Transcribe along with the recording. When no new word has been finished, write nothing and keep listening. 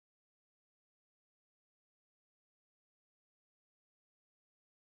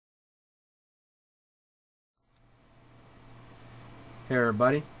Hey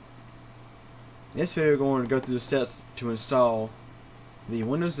everybody, in this video we're going to go through the steps to install the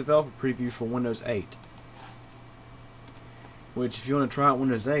Windows Developer Preview for Windows 8, which if you want to try out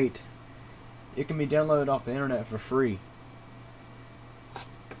Windows 8, it can be downloaded off the internet for free.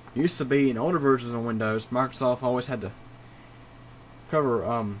 Used to be in older versions of Windows, Microsoft always had to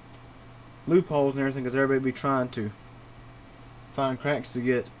cover loopholes and everything because everybody would be trying to find cracks to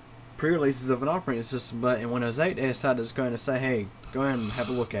get pre-releases of an operating system, but in Windows 8 they decided to just go ahead and say, hey, go ahead and have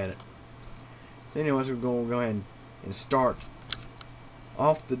a look at it. So anyways, we're going to go ahead and start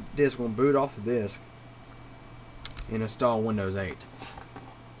off the disk. We're going to boot off the disk and install Windows 8. So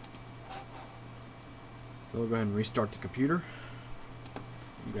we'll go ahead and restart the computer.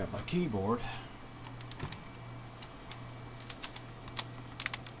 Grab my keyboard.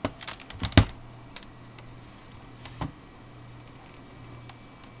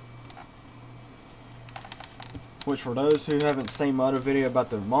 Which, for those who haven't seen my other video about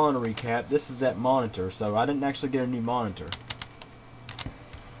the monitor recap, this is that monitor, so I didn't actually get a new monitor.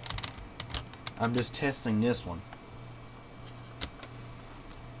 I'm just testing this one.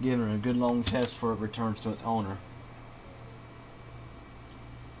 Giving it a good long test before it returns to its owner.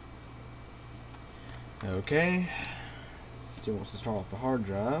 Okay. Still wants to start off the hard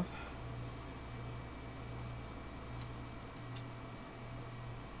drive.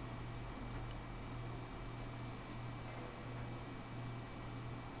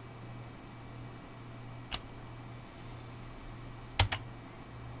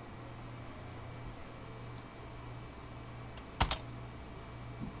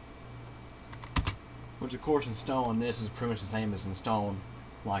 Which, of course, installing this is pretty much the same as installing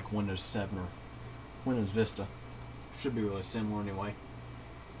like Windows 7 or Windows Vista. Should be really similar anyway.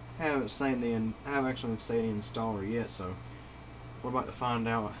 I haven't actually installed the installer yet, so we're about to find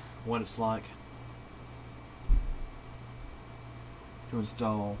out what it's like to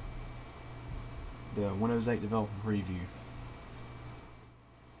install the Windows 8 Developer Preview.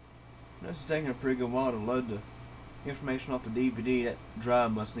 This is taking a pretty good while to load the information off the DVD. That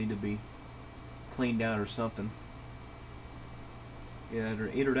drive must need to be cleaned out or something. Yeah,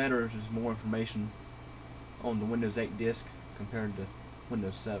 either that or there's more information on the Windows 8 disk compared to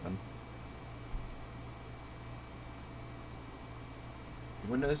Windows 7.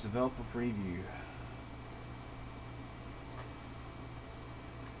 Windows Developer Preview.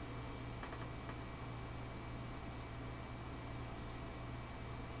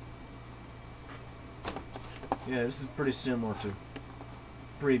 Yeah, this is pretty similar to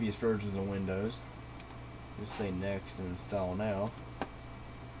previous versions of Windows. Just say next and install now.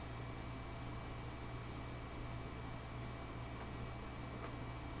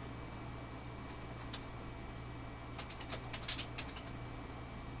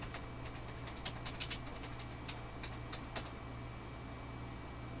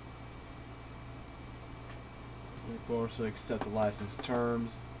 And of course, we accept the license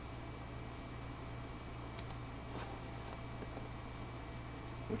terms.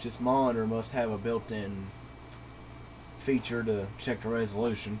 Which this monitor must have a built-in feature to check the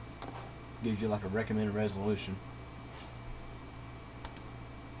resolution. Gives you like a recommended resolution.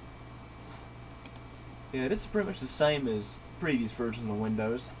 Yeah, this is pretty much the same as previous versions of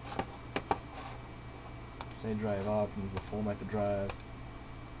Windows. Same drive options, we'll format the drive.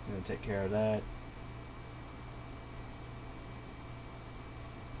 Gonna take care of that.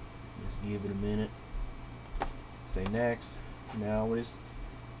 Just give it a minute. Say next. Now we just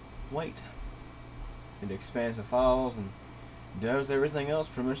wait. It expands the files and does everything else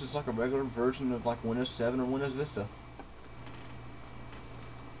pretty much just like a regular version of like Windows 7 or Windows Vista.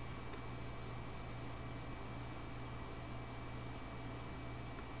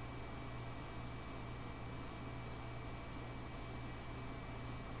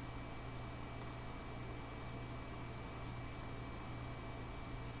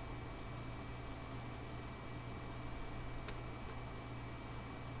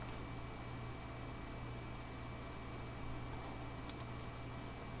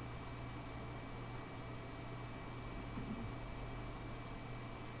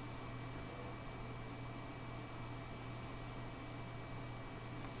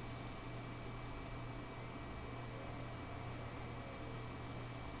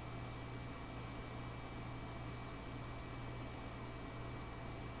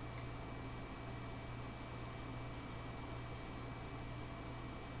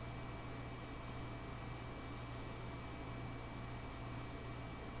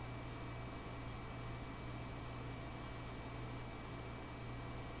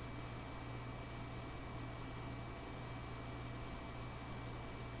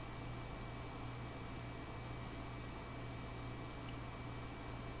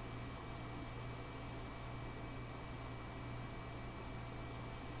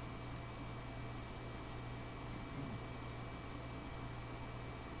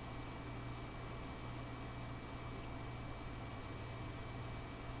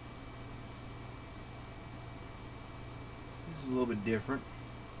 It's a little bit different.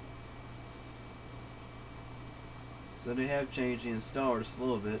 So they have changed the installer just a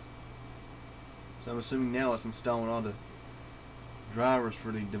little bit. So I'm assuming now it's installing all the drivers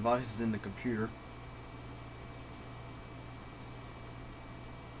for the devices in the computer.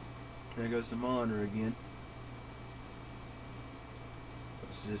 There goes the monitor again.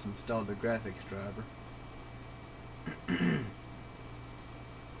 Let's just install the graphics driver.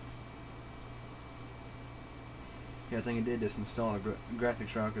 Yeah, I think it did just install a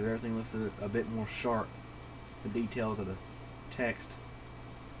graphics driver because everything looks a bit more sharp. The details of the text.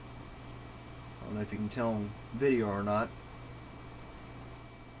 I don't know if you can tell on video or not.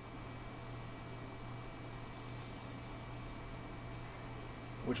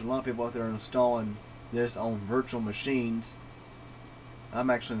 Which a lot of people out there are installing this on virtual machines. I'm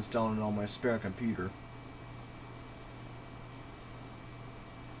actually installing it on my spare computer.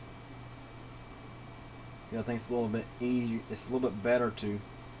 Yeah, I think it's a little bit easier. It's a little bit better to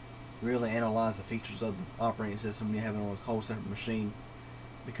really analyze the features of the operating system when you have it on a whole separate machine,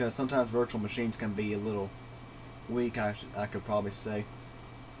 because sometimes virtual machines can be a little weak. I could probably say.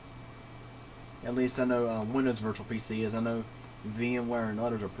 At least I know Windows Virtual PC is. I know VMware and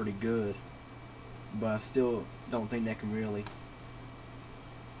others are pretty good, but I still don't think they can really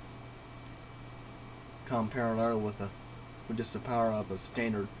come parallel with just the power of a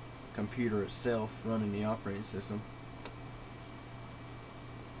standard computer itself running the operating system.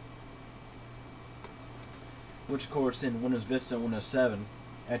 Which of course in Windows Vista and Windows 7,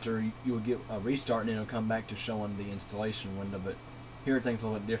 after you would get a restart and it'll come back to showing the installation window, but here things a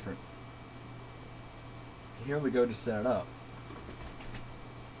little bit different. Here we go to set it up.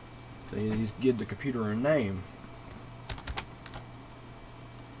 So you just give the computer a name.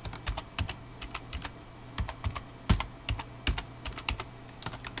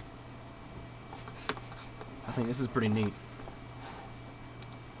 I think this is pretty neat.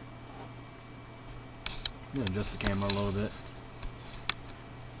 I'm going to adjust the camera a little bit.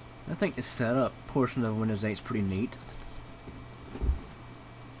 I think the setup portion of Windows 8 is pretty neat.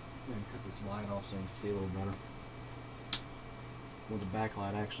 I'm going to cut this light off so you can see a little better. Or the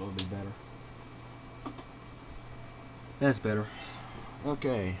backlight actually will be better. That's better.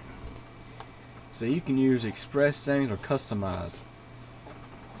 Okay. So you can use express settings or customize.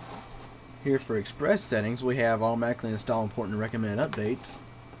 Here for express settings, we have automatically install important and recommended updates.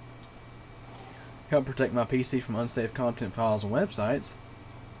 Help protect my PC from unsafe content files and websites.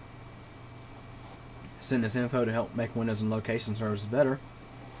 Send this info to help make Windows and location services better.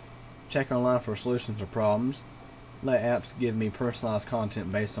 Check online for solutions or problems. Let apps give me personalized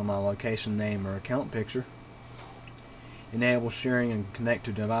content based on my location, name, or account picture. Enable sharing and connect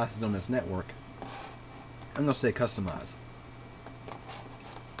to devices on this network. I'm going to say customize.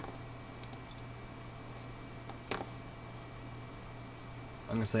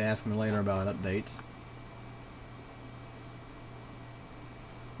 I'm going to say ask me later about updates.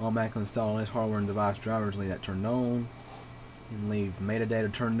 Automatically install all hardware and device drivers, leave that turned on. And leave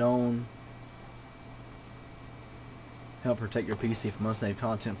metadata turned on. Help protect your PC from unsafe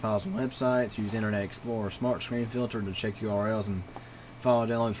content files and websites. Use Internet Explorer Smart Screen Filter to check URLs and file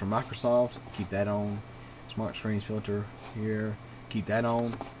downloads from Microsoft. Keep that on. Smart Screens Filter here. Keep that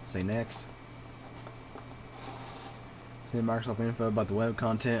on. Say next. Send Microsoft info about the web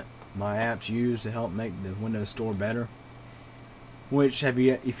content my apps use to help make the Windows Store better. Which,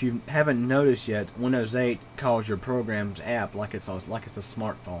 if you haven't noticed yet, Windows 8 calls your programs app like it's a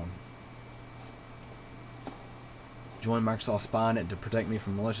smartphone. Join Microsoft Spynet to protect me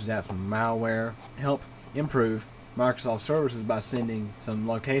from malicious apps and malware. Help improve Microsoft services by sending some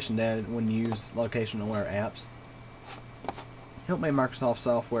location data when you use location-aware apps. Help make Microsoft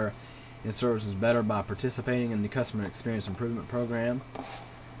software and services better by participating in the Customer Experience Improvement Program.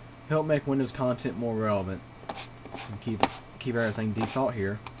 Help make Windows content more relevant. And keep everything default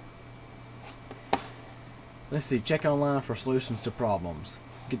here. Let's see. Check online for solutions to problems.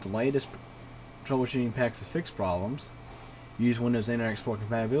 Get the latest troubleshooting packs to fix problems. Use Windows Internet Explorer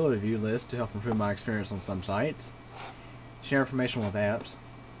compatibility view list to help improve my experience on some sites. Share information with apps.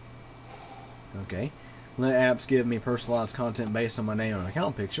 Okay. Let apps give me personalized content based on my name and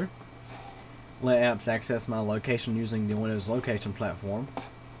account picture. Let apps access my location using the Windows location platform.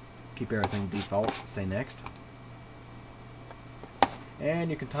 Keep everything default. Say next.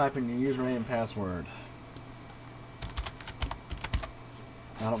 And you can type in your username and password.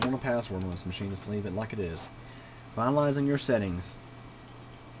 I don't want a password on this machine, just leave it like it is. Finalizing your settings.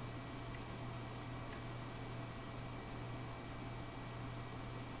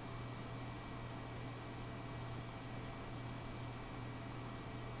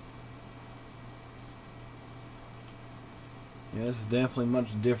 This is definitely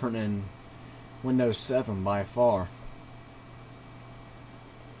much different than Windows 7 by far.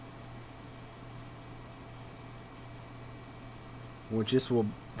 Which this will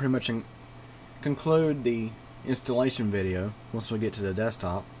pretty much conclude the installation video once we get to the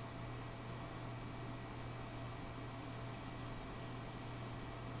desktop.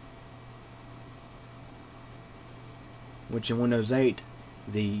 Which in Windows 8,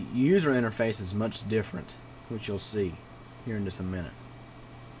 the user interface is much different, which you'll see here in just a minute.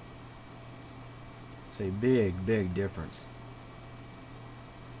 It's a big, big difference.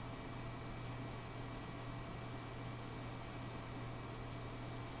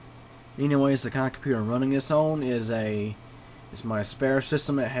 Anyways, the kind of computer I'm running this on is it's my spare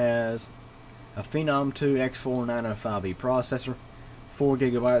system. It has a Phenom 2 X4905E processor, 4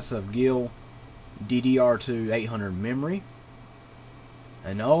 GB of GIL DDR2 800 memory,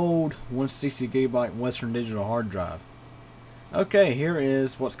 an old 160 GB Western Digital hard drive. Okay, here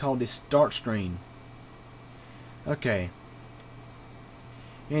is what's called the start screen. Okay.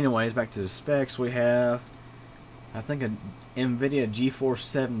 Anyways, back to the specs. We have, I think, a NVIDIA GeForce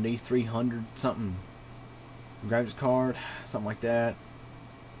 70 300 something graphics card, something like that.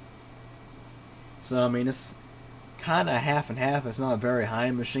 So I mean, it's kind of half and half. It's not a very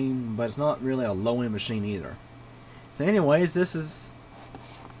high-end machine, but it's not really a low-end machine either. So anyways, this is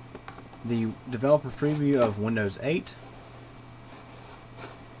the developer preview of Windows 8.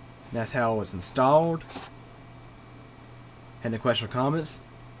 That's how it's installed. Any questions or comments?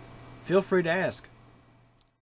 Feel free to ask.